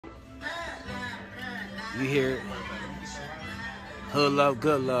You hear it. Hood Love,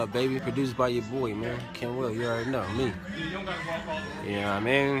 Good Love, baby. Produced by your boy, man. Ken Will, you already know. Me. You know what I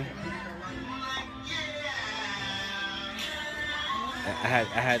mean? I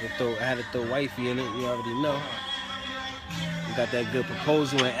had to throw wifey in it, you already know. You got that good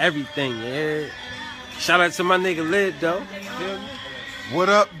proposal and everything, yeah. Shout out to my nigga Lid, though. What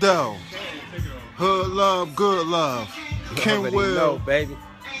up, though? Hood Love, Good Love. Ken Will, know, baby.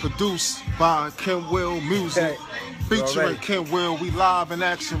 Produced by Ken Will Music, featuring Ken Will. We live in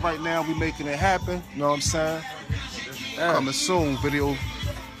action right now. We making it happen. You know what I'm saying? Coming soon. Video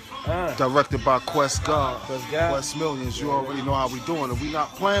directed by Quest God. Quest Millions. You already know how we doing it. We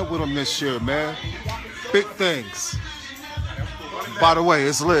not playing with them this year, man. Big things. By the way,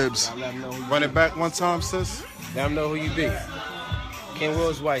 it's Libs. Run it back one time, sis. Let them know who you be. Ken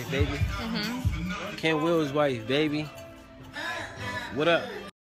Will's wife, baby. Ken Will's wife, baby. What up?